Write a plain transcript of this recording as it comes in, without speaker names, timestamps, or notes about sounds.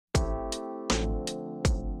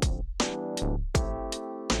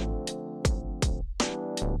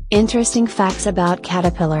Interesting facts about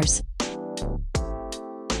caterpillars.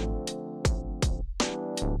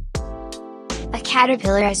 A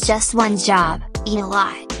caterpillar has just one job: eat a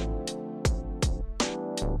lot.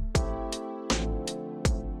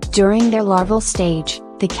 During their larval stage,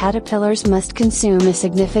 the caterpillars must consume a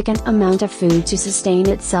significant amount of food to sustain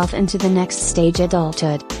itself into the next stage,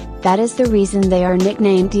 adulthood. That is the reason they are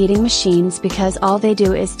nicknamed eating machines, because all they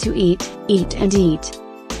do is to eat, eat and eat.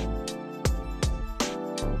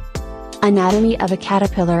 Anatomy of a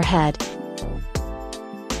caterpillar head.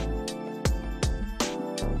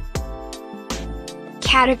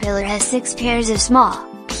 Caterpillar has 6 pairs of small,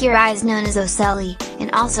 pure eyes known as ocelli,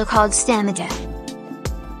 and also called stomata.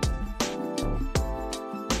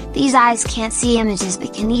 These eyes can't see images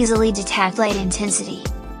but can easily detect light intensity.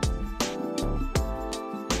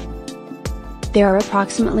 There are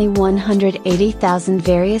approximately 180,000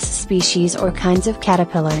 various species or kinds of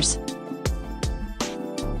caterpillars.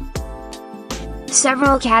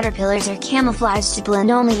 Several caterpillars are camouflaged to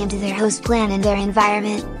blend only into their host plant and their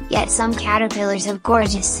environment, yet some caterpillars have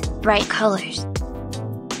gorgeous, bright colors.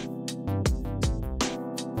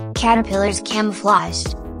 Caterpillars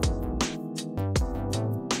camouflaged.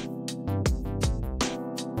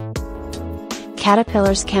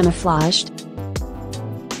 Caterpillars camouflaged.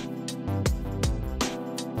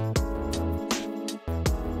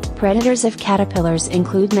 Predators of caterpillars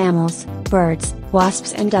include mammals, birds,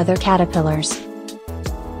 wasps and other caterpillars.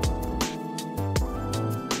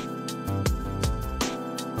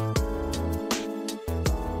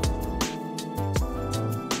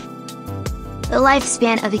 The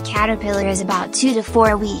lifespan of a caterpillar is about 2 to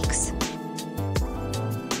 4 weeks.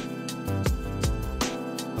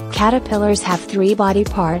 Caterpillars have 3 body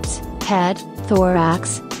parts: head,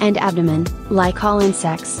 thorax, and abdomen, like all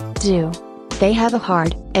insects do. They have a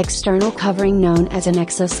hard, external covering known as an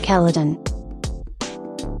exoskeleton.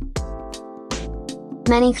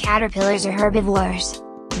 Many caterpillars are herbivores.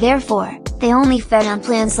 Therefore, they only feed on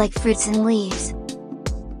plants like fruits and leaves.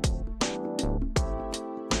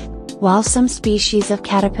 While some species of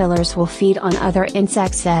caterpillars will feed on other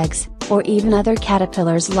insects' eggs, or even other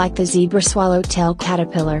caterpillars like the zebra swallowtail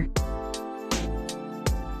caterpillar.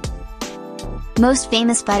 Most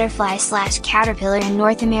famous butterfly/caterpillar in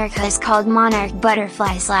North America is called monarch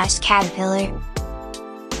butterfly/caterpillar.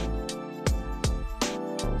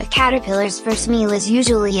 A caterpillar's first meal is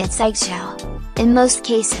usually its eggshell. In most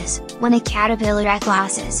cases, when a caterpillar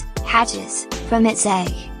ecloses, hatches, from its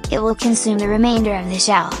egg, it will consume the remainder of the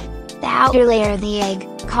shell. The outer layer of the egg,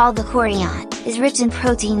 called the chorion, is rich in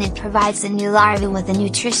protein and provides the new larva with a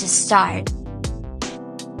nutritious start.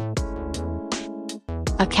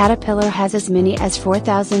 A caterpillar has as many as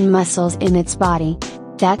 4,000 muscles in its body.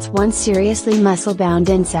 That's one seriously muscle-bound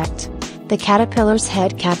insect. The caterpillar's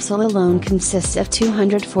head capsule alone consists of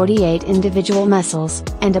 248 individual muscles,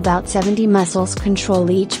 and about 70 muscles control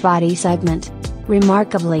each body segment.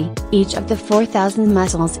 Remarkably, each of the 4,000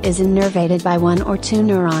 muscles is innervated by 1 or 2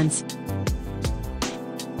 neurons.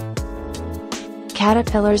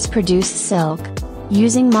 Caterpillars produce silk.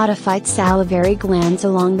 Using modified salivary glands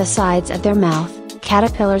along the sides of their mouth,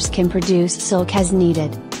 caterpillars can produce silk as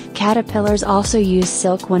needed. Caterpillars also use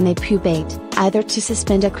silk when they pupate, either to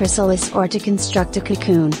suspend a chrysalis or to construct a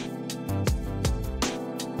cocoon.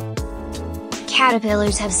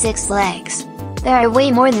 Caterpillars have 6 legs. There are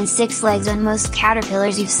way more than 6 legs on most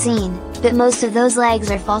caterpillars you've seen, but most of those legs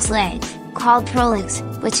are false legs, called prolegs,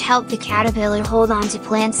 which help the caterpillar hold on to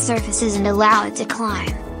plant surfaces and allow it to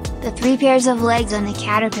climb. The 3 pairs of legs on the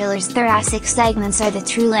caterpillar's thoracic segments are the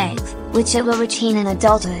true legs, which it will retain in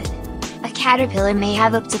adulthood. A caterpillar may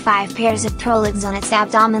have up to 5 pairs of prolegs on its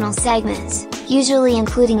abdominal segments, usually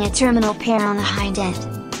including a terminal pair on the hind end.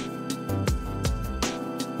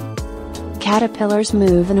 Caterpillars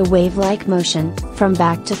move in a wave-like motion, from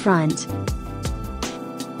back to front.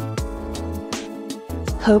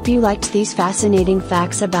 Hope you liked these fascinating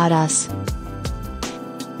facts about us.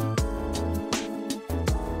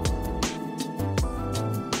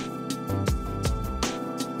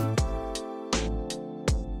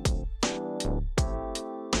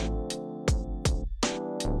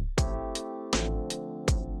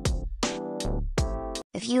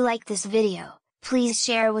 If you like this video, please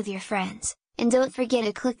share with your friends, and don't forget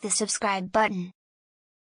to click the subscribe button.